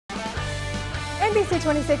NBC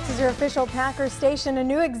 26 is your official Packers station. A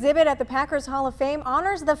new exhibit at the Packers Hall of Fame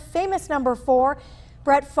honors the famous number 4.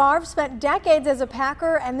 Brett Favre spent decades as a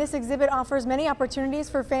Packer, and this exhibit offers many opportunities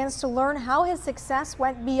for fans to learn how his success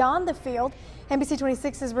went beyond the field. NBC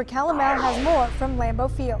 26's Raquel Amell has more from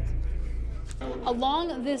Lambeau Field.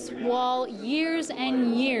 Along this wall, years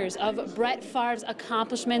and years of Brett Favre's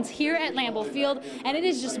accomplishments here at Lambeau Field, and it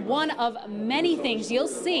is just one of many things you'll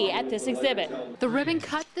see at this exhibit. The ribbon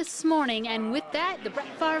cut this morning, and with that, the Brett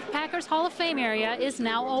Favre Packers Hall of Fame area is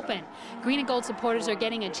now open. Green and gold supporters are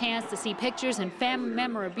getting a chance to see pictures and fan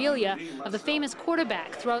memorabilia of the famous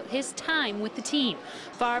quarterback throughout his time with the team.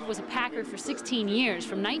 Favre was a Packer for 16 years,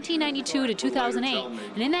 from 1992 to 2008,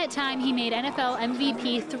 and in that time he made NFL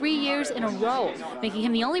MVP 3 years in a row, making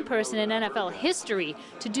him the only person in NFL history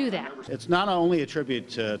to do that. It's not only a tribute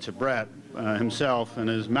to Brett himself and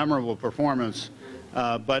his memorable performance,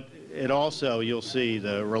 but it also, you'll see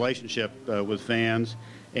the relationship with fans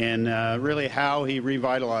and really how he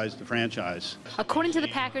revitalized the franchise. According to the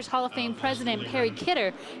Packers Hall of Fame president Perry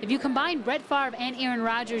Kidder, if you combine Brett Favre and Aaron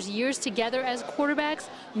Rodgers' years together as quarterbacks,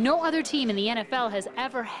 no other team in the NFL has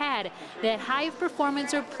ever had that high of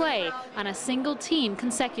performance or play on a single team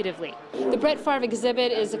consecutively. The Brett Favre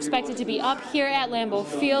exhibit is expected to be up here at Lambeau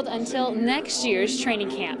Field until next year's training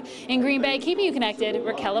camp. In Green Bay, keeping you connected,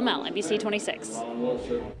 Raquel Amell, NBC 26.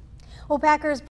 Well, Packers